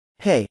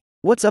Hey,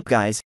 what's up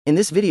guys? In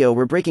this video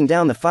we're breaking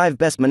down the 5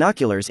 best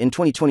monoculars in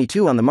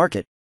 2022 on the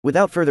market.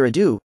 Without further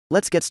ado,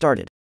 let's get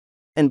started.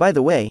 And by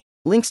the way,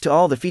 links to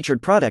all the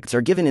featured products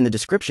are given in the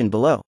description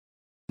below.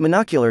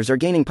 Monoculars are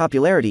gaining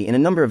popularity in a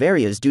number of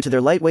areas due to their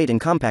lightweight and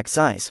compact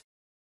size.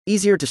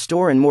 Easier to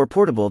store and more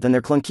portable than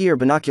their clunkier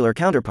binocular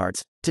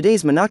counterparts,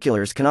 today's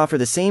monoculars can offer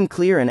the same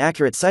clear and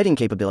accurate sighting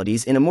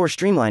capabilities in a more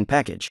streamlined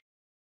package.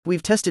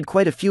 We've tested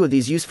quite a few of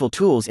these useful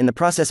tools in the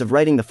process of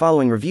writing the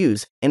following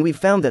reviews, and we've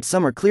found that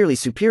some are clearly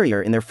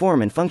superior in their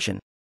form and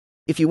function.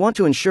 If you want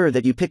to ensure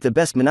that you pick the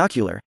best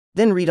monocular,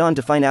 then read on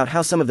to find out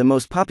how some of the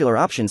most popular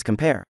options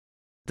compare.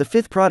 The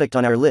 5th product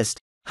on our list,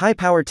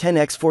 high-power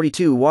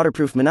 10x42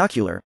 waterproof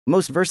monocular,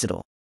 most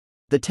versatile.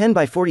 The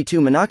 10x42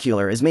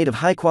 monocular is made of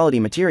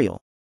high-quality material.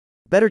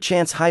 Better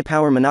chance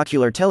high-power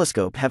monocular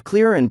telescope have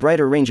clearer and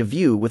brighter range of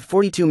view with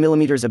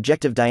 42mm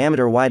objective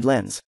diameter wide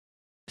lens.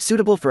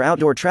 Suitable for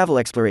outdoor travel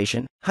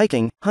exploration,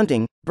 hiking,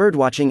 hunting,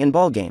 birdwatching and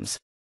ball games.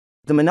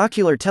 The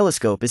monocular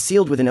telescope is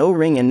sealed with an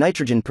O-ring and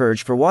nitrogen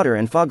purge for water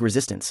and fog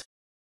resistance.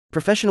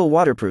 Professional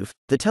waterproof,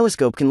 the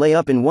telescope can lay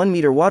up in 1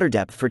 meter water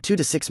depth for 2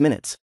 to 6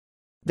 minutes.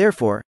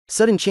 Therefore,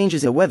 sudden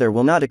changes in the weather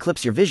will not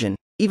eclipse your vision,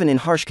 even in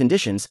harsh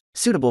conditions,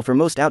 suitable for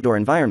most outdoor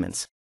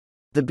environments.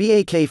 The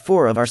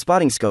BAK4 of our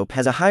spotting scope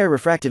has a higher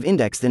refractive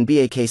index than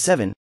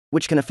BAK7,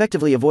 which can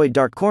effectively avoid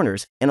dark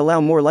corners and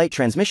allow more light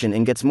transmission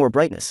and gets more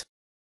brightness.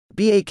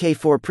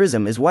 BAK4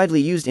 prism is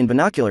widely used in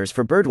binoculars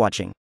for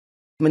birdwatching.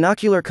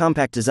 Monocular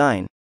compact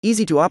design,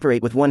 easy to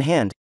operate with one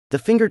hand, the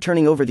finger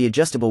turning over the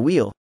adjustable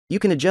wheel, you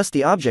can adjust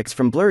the objects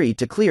from blurry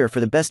to clear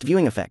for the best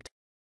viewing effect.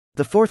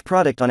 The 4th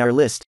product on our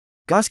list,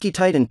 Gosky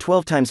Titan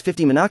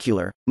 12x50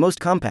 monocular, most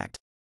compact.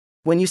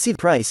 When you see the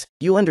price,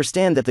 you'll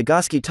understand that the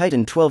Gosky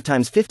Titan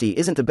 12x50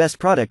 isn't the best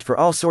product for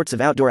all sorts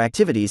of outdoor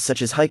activities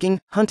such as hiking,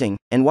 hunting,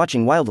 and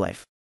watching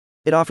wildlife.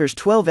 It offers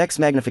 12x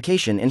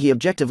magnification and the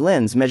objective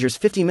lens measures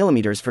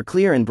 50mm for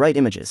clear and bright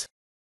images.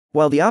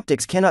 While the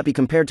optics cannot be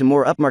compared to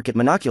more upmarket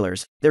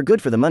monoculars, they're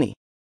good for the money.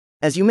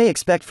 As you may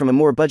expect from a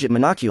more budget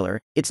monocular,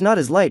 it's not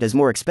as light as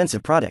more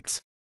expensive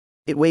products.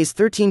 It weighs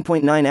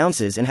 13.9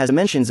 ounces and has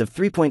dimensions of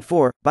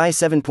 3.4 by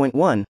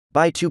 7.1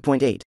 by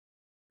 2.8.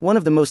 One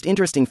of the most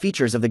interesting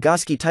features of the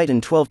Gosky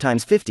Titan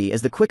 12x50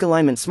 is the quick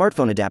alignment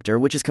smartphone adapter,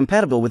 which is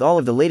compatible with all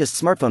of the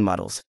latest smartphone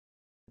models.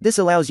 This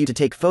allows you to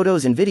take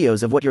photos and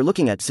videos of what you're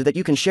looking at so that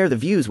you can share the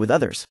views with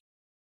others.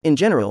 In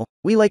general,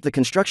 we like the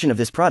construction of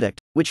this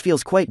product, which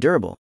feels quite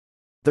durable.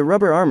 The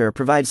rubber armor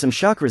provides some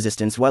shock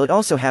resistance while it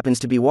also happens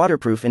to be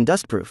waterproof and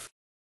dustproof.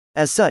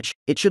 As such,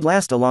 it should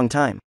last a long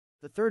time.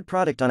 The 3rd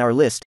product on our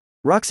list,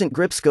 Roxant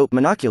Grip Scope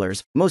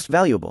Monoculars, most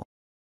valuable.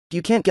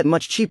 You can't get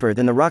much cheaper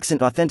than the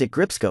Roxant Authentic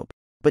Grip Scope,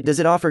 but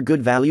does it offer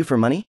good value for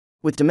money?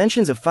 With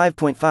dimensions of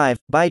 5.5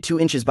 by 2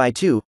 inches by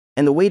 2,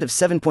 and the weight of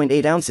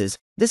 7.8 ounces,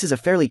 this is a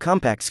fairly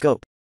compact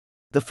scope.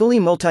 The fully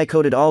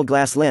multi-coated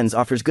all-glass lens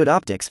offers good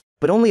optics,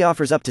 but only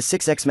offers up to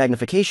 6x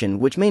magnification,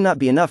 which may not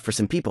be enough for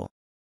some people.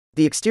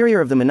 The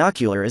exterior of the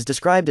monocular is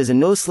described as a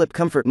no-slip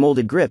comfort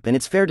molded grip, and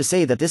it's fair to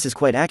say that this is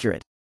quite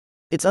accurate.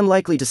 It's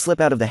unlikely to slip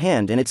out of the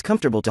hand and it's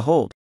comfortable to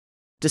hold.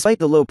 Despite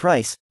the low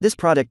price, this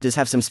product does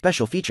have some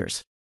special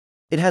features.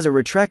 It has a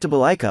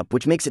retractable eye cup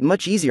which makes it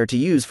much easier to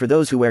use for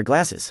those who wear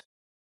glasses.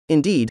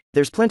 Indeed,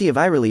 there's plenty of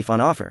eye relief on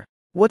offer.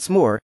 What's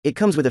more, it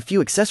comes with a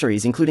few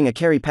accessories including a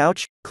carry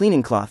pouch,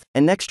 cleaning cloth,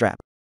 and neck strap.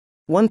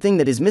 One thing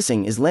that is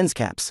missing is lens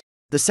caps.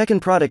 The 2nd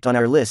product on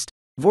our list,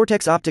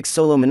 Vortex Optics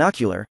Solo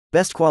Monocular,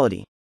 best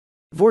quality.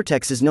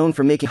 Vortex is known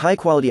for making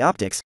high-quality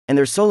optics, and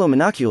their Solo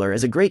Monocular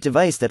is a great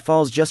device that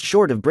falls just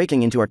short of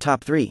breaking into our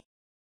top 3.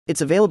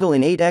 It's available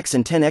in 8x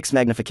and 10x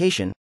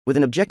magnification, with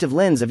an objective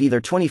lens of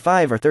either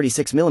 25 or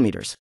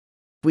 36mm.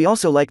 We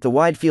also like the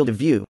wide field of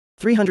view,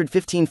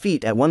 315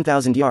 feet at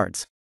 1,000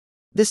 yards.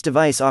 This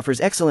device offers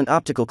excellent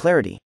optical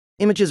clarity.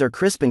 Images are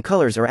crisp and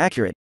colors are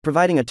accurate,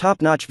 providing a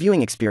top-notch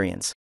viewing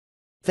experience.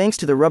 Thanks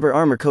to the rubber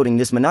armor coating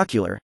this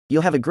monocular,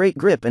 you'll have a great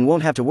grip and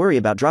won't have to worry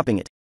about dropping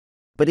it.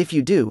 But if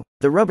you do,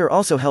 the rubber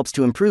also helps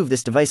to improve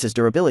this device's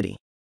durability.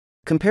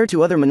 Compared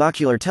to other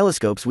monocular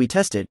telescopes we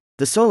tested,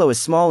 the Solo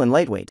is small and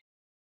lightweight.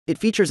 It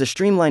features a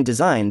streamlined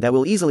design that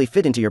will easily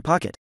fit into your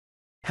pocket.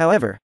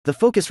 However, the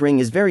focus ring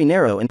is very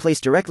narrow and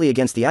placed directly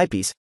against the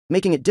eyepiece,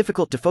 making it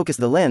difficult to focus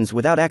the lens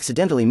without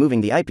accidentally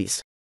moving the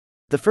eyepiece.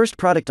 The 1st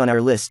product on our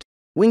list,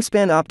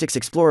 Wingspan Optics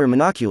Explorer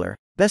Monocular,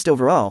 best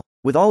overall.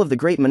 With all of the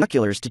great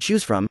monoculars to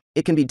choose from,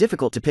 it can be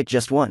difficult to pick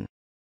just one.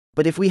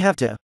 But if we have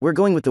to, we're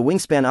going with the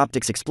Wingspan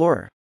Optics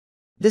Explorer.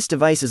 This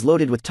device is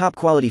loaded with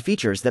top-quality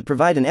features that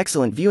provide an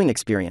excellent viewing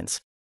experience.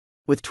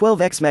 With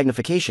 12x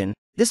magnification,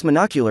 this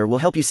monocular will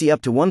help you see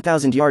up to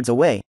 1,000 yards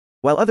away,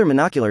 while other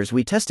monoculars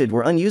we tested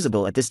were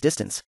unusable at this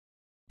distance.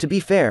 To be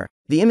fair,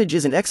 the image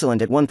isn't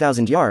excellent at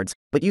 1,000 yards,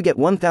 but you get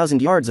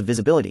 1,000 yards of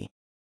visibility.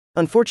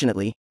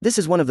 Unfortunately, this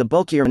is one of the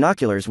bulkier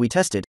monoculars we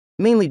tested,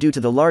 mainly due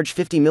to the large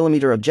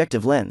 50mm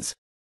objective lens.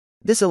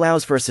 This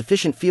allows for a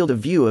sufficient field of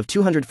view of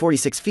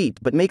 246 feet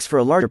but makes for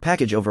a larger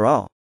package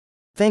overall.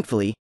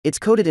 Thankfully, it's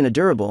coated in a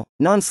durable,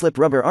 non-slip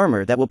rubber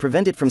armor that will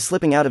prevent it from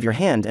slipping out of your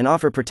hand and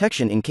offer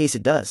protection in case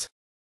it does.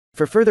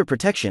 For further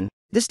protection,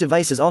 This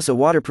device is also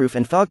waterproof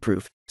and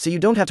fogproof, so you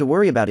don't have to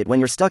worry about it when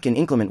you're stuck in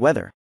inclement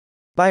weather.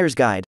 Buyer's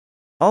Guide.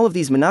 All of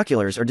these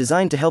monoculars are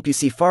designed to help you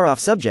see far-off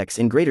subjects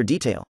in greater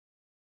detail.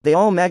 They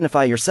all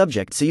magnify your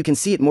subject so you can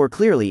see it more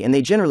clearly, and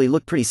they generally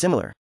look pretty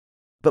similar.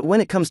 But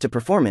when it comes to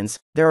performance,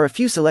 there are a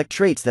few select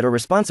traits that are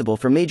responsible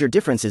for major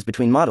differences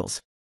between models.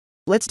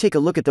 Let's take a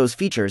look at those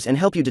features and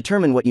help you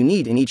determine what you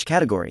need in each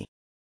category.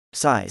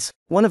 Size.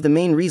 One of the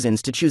main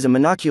reasons to choose a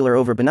monocular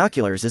over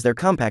binoculars is their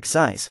compact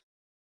size.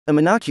 A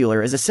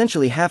monocular is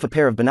essentially half a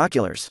pair of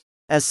binoculars.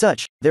 As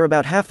such, they're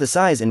about half the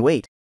size and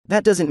weight.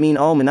 That doesn't mean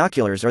all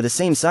monoculars are the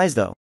same size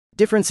though.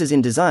 Differences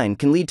in design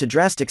can lead to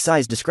drastic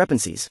size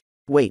discrepancies.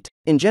 Weight.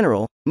 In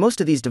general, most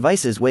of these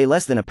devices weigh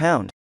less than a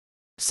pound.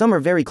 Some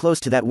are very close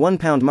to that 1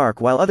 pound mark,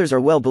 while others are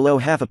well below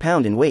half a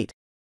pound in weight.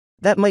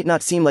 That might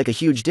not seem like a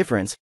huge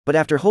difference, but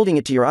after holding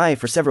it to your eye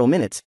for several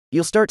minutes,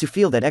 you'll start to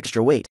feel that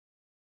extra weight.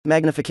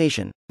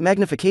 Magnification.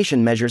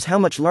 Magnification measures how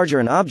much larger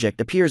an object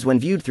appears when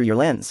viewed through your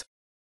lens.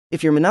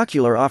 If your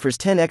monocular offers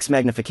 10x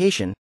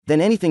magnification, then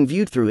anything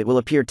viewed through it will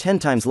appear 10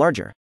 times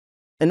larger.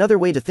 Another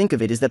way to think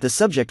of it is that the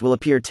subject will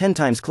appear 10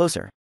 times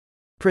closer.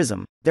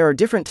 Prism. There are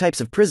different types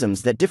of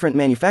prisms that different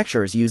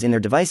manufacturers use in their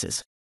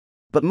devices.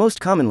 But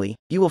most commonly,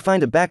 you will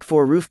find a back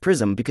 4 roof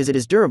prism because it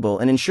is durable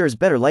and ensures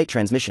better light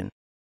transmission.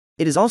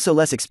 It is also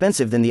less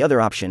expensive than the other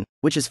option,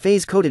 which is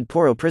phase-coated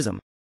poro prism.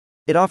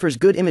 It offers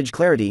good image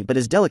clarity but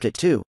is delicate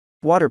too.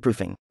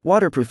 Waterproofing.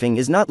 Waterproofing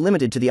is not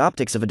limited to the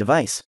optics of a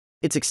device.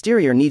 Its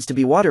exterior needs to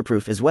be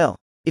waterproof as well.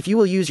 If you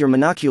will use your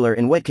monocular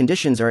in wet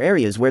conditions or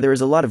areas where there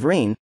is a lot of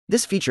rain,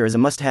 this feature is a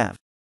must-have.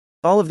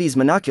 All of these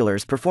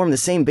monoculars perform the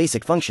same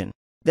basic function.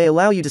 They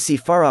allow you to see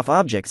far-off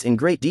objects in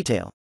great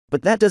detail.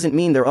 But that doesn't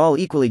mean they're all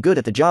equally good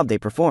at the job they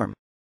perform.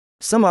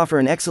 Some offer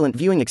an excellent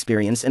viewing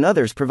experience and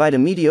others provide a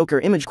mediocre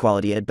image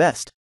quality at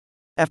best.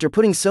 After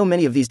putting so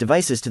many of these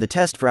devices to the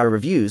test for our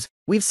reviews,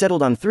 we've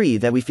settled on 3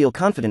 that we feel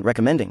confident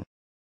recommending.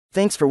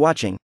 Thanks for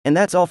watching, and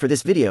that's all for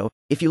this video.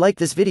 If you liked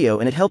this video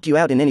and it helped you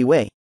out in any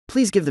way,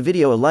 please give the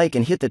video a like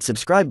and hit that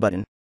subscribe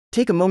button.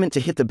 Take a moment to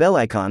hit the bell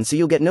icon so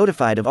you'll get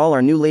notified of all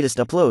our new latest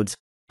uploads.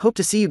 Hope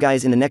to see you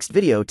guys in the next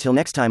video. Till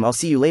next time, I'll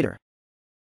see you later.